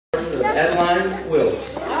Adeline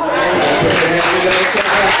Wills.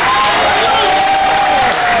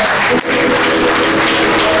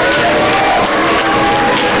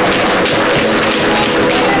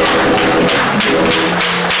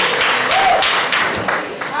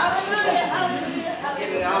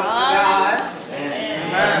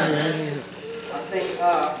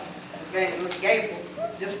 Evangelist Gabriel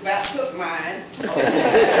just about took mine.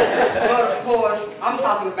 But of course, I'm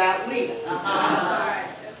talking about Leah.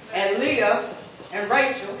 And Leah and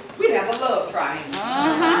Rachel, we have a love triangle.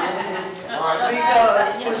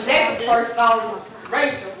 Because when Jacob first saw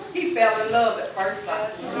Rachel, he fell in love at first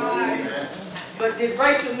sight. But did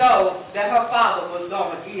Rachel know that her father was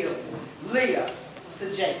going to give Leah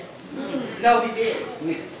to Jacob? No, he didn't.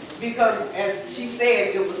 Because, as she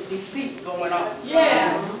said, it was deceit going on.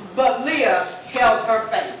 But Leah held her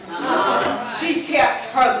faith. She kept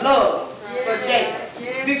her love for Jacob.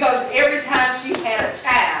 Because every time she had a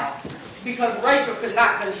child, because Rachel could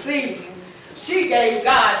not conceive, she gave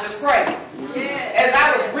God the praise. As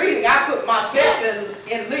I was reading, I put myself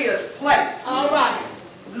in Leah's place.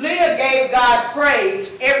 Leah gave God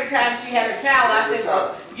praise every time she had a child. I said,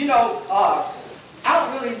 well, you know, I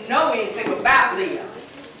don't really know anything about Leah.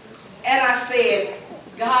 And I said,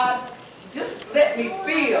 God, just let me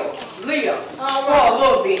feel Leah for a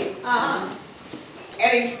little bit.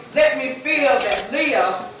 And he let me feel that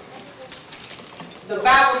Leah, the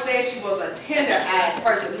Bible says she was a tender-eyed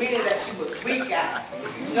person, meaning that she was weak-eyed.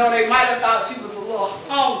 You know, they might have thought she was a little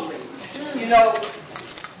hungry. You know,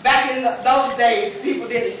 back in those days, people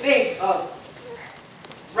didn't think of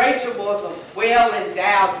Rachel was a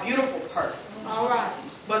well-endowed, beautiful person.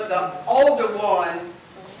 But the older one,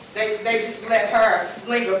 they just let her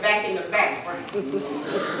linger back in the background.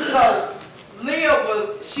 So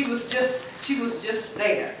Leah she was just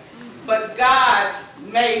there. But God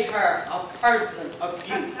made her a person of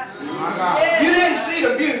beauty. You didn't see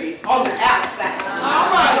the beauty on the outside.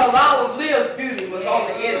 Because all of Leah's beauty was on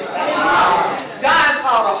the inside. God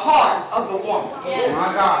saw the heart of the woman.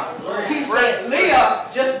 He said Leah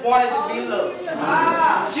just wanted to be loved.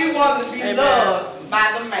 She wanted to be loved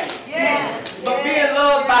by the man. But being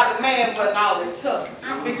loved by the man wasn't all it took.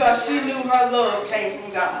 Because she knew her love came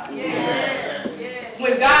from God.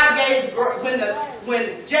 When God gave,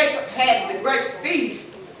 when Jacob had the great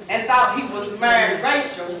feast and thought he was marrying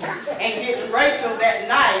Rachel and getting Rachel that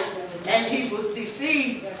night, and he was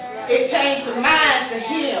deceived, it came to mind to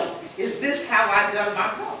him, is this how I done my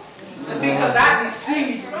brother? Because I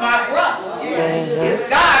deceived my brother. Is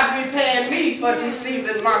God repaying me for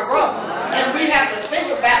deceiving my brother? And we have to think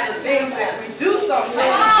about the things that we do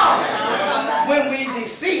sometimes. When we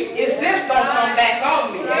deceive, is this going to come back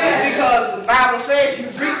on me? Because the Bible says you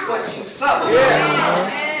reap what you sow.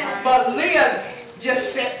 But Leah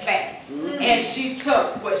just sat back and she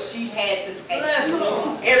took what she had to take.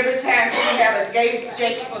 Every time she gave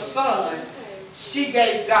Jacob a son, she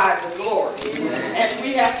gave God the glory. And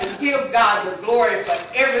we have to give God the glory for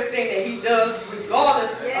everything that he does,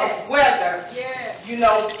 regardless of whether, you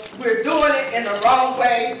know, we're doing it in the wrong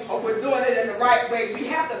way or we're doing it in the right way. We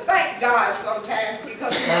have to thank God sometimes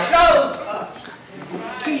because he shows us.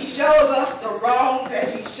 He shows us the wrongs and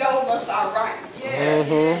he shows us our rights.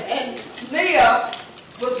 And Leah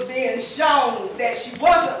was being shown that she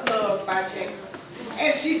wasn't loved by Jacob.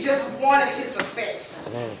 And she just wanted his affection.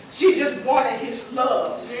 She just wanted his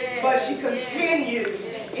love. But she continued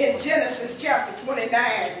in Genesis chapter 29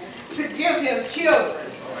 to give him children.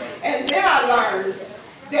 And then I learned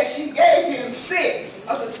that she gave him 6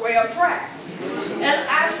 of the 12 tribes. And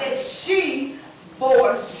I said she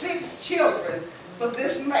bore 6 children for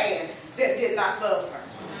this man that did not love her.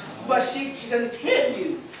 But she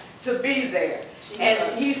continued to be there.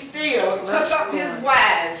 And he still took up his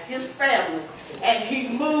wives, his family, and he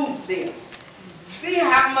moved them. See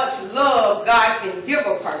how much love God can give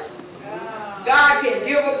a person. God can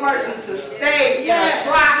give a person to stay in a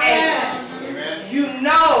triangle. You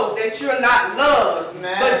know that you're not loved,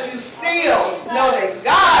 but you still know that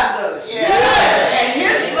God loves you. And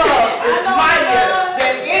his love is mightier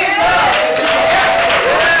than any love that you ever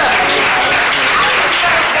I just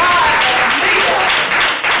thank God that Leah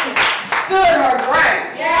stood her ground.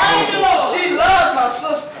 She loved her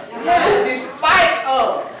sister despite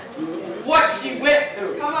of what she went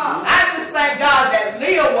through. I just thank God that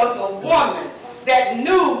Leah was a woman that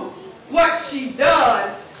knew what she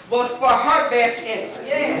done was for her best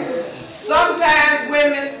interest. Sometimes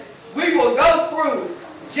women, we will go through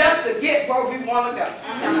just to get where we want to go.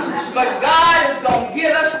 But God is going to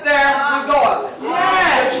get us there regardless.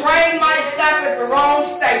 The train might stop at the wrong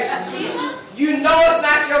station. You know it's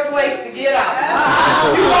not your place to get off.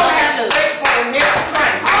 You're going to have to wait for the next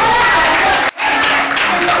train.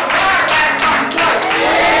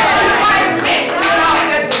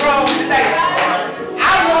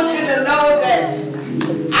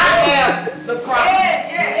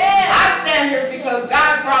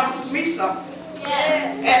 promised me something.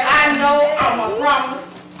 Yes. And I know I'm a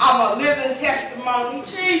promise. I'm a living testimony.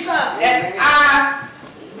 Jesus. That I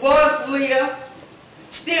was Leah.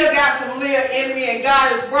 Still got some Leah in me, and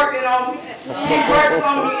God is working on me. He works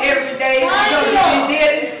on me every day, because if He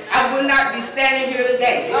didn't, I would not be standing here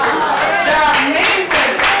today. There are many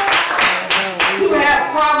women who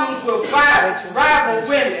have problems with rival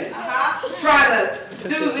women, trying to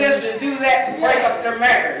do this and do that to break up their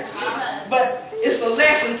marriage. But it's a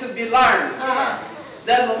lesson to be learned.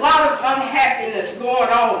 There's a lot of unhappiness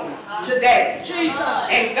going on today,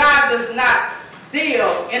 and God does not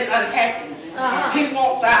deal in unhappiness. He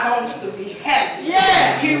wants our homes to be happy.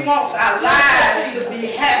 He wants our lives to be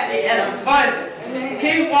happy and abundant.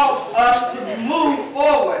 He wants us to move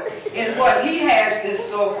forward in what He has in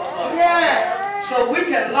store for us. So we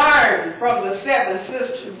can learn from the 7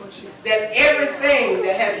 sisters that everything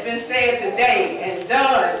that has been said today and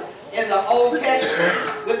done in the Old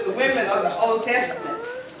Testament with the women of the Old Testament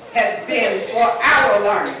has been for our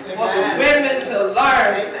learning, for the women to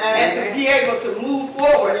learn and to be able to move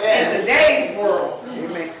forward in today's world.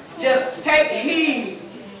 Just take heed,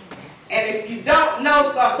 and if you don't know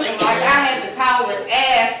something, like I had to call and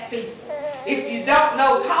ask people. If you don't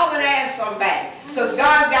know, call and ask somebody, because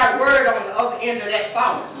God's got a word on the other end of that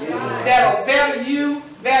phone that'll better you,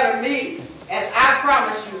 better me, and I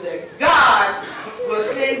promise you that God will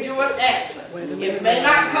send you an answer. It may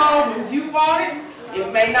not come when you want it. It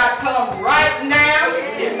may not come right now.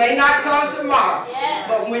 It may not come tomorrow.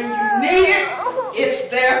 But when you need it, it's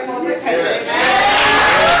there for the taking.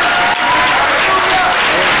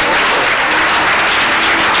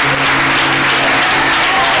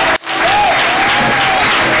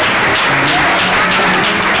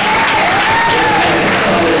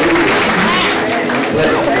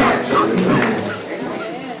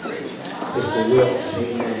 Sister Wilkes,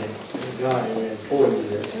 amen. Thank God, amen, for you.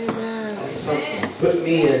 That's something. Put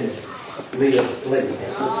me in Leah's place.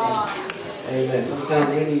 That's what amen.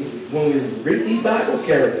 Sometimes when we read these Bible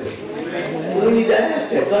characters, we need to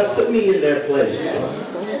ask that. God, put me in their place.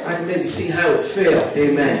 I can maybe see how it felt.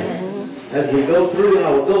 Amen. As we go through,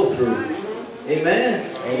 I will go through.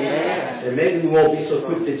 Amen. Amen. And maybe we won't be so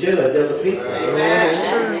quick to judge other people. Amen.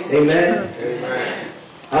 Amen.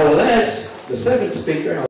 I will ask the 7th speaker.